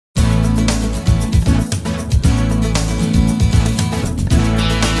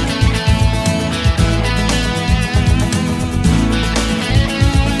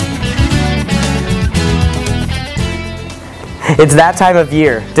It's that time of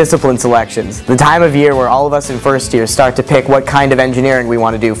year, discipline selections. The time of year where all of us in first year start to pick what kind of engineering we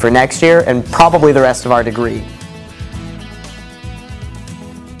want to do for next year and probably the rest of our degree.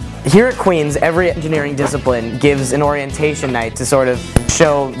 Here at Queens, every engineering discipline gives an orientation night to sort of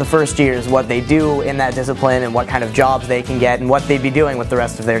show the first years what they do in that discipline and what kind of jobs they can get and what they'd be doing with the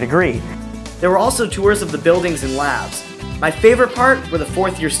rest of their degree. There were also tours of the buildings and labs. My favorite part were the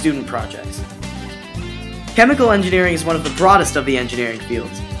fourth-year student projects. Chemical engineering is one of the broadest of the engineering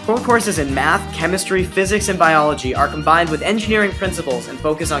fields. Core courses in math, chemistry, physics, and biology are combined with engineering principles and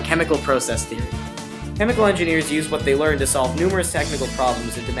focus on chemical process theory. Chemical engineers use what they learn to solve numerous technical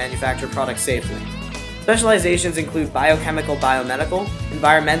problems and to manufacture products safely. Specializations include biochemical, biomedical,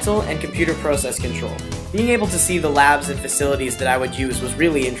 environmental, and computer process control. Being able to see the labs and facilities that I would use was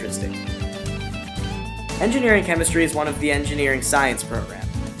really interesting. Engineering chemistry is one of the engineering science program.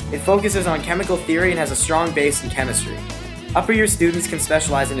 It focuses on chemical theory and has a strong base in chemistry. Upper year students can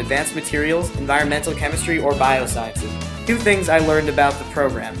specialize in advanced materials, environmental chemistry, or biosciences. Two things I learned about the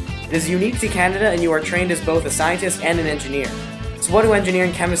program. It is unique to Canada and you are trained as both a scientist and an engineer. So what do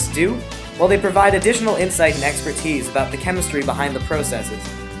engineering chemists do? Well, they provide additional insight and expertise about the chemistry behind the processes.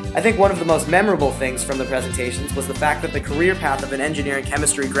 I think one of the most memorable things from the presentations was the fact that the career path of an engineering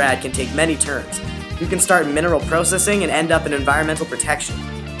chemistry grad can take many turns. You can start in mineral processing and end up in environmental protection.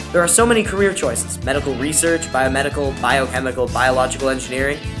 There are so many career choices: medical research, biomedical, biochemical, biological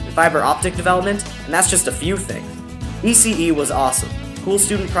engineering, and fiber optic development, and that's just a few things. ECE was awesome. Cool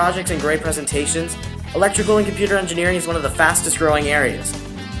student projects and great presentations. Electrical and computer engineering is one of the fastest growing areas.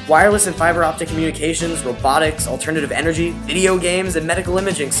 Wireless and fiber optic communications, robotics, alternative energy, video games, and medical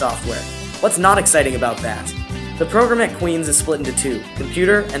imaging software. What's not exciting about that? The program at Queens is split into two: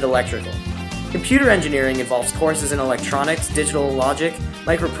 computer and electrical. Computer engineering involves courses in electronics, digital logic,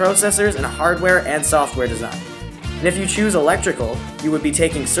 microprocessors, and hardware and software design. And if you choose electrical, you would be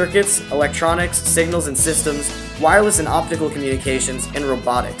taking circuits, electronics, signals and systems, wireless and optical communications, and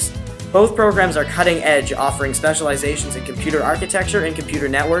robotics. Both programs are cutting edge, offering specializations in computer architecture and computer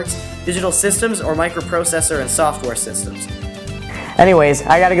networks, digital systems, or microprocessor and software systems. Anyways,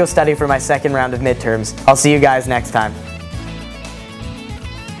 I gotta go study for my second round of midterms. I'll see you guys next time.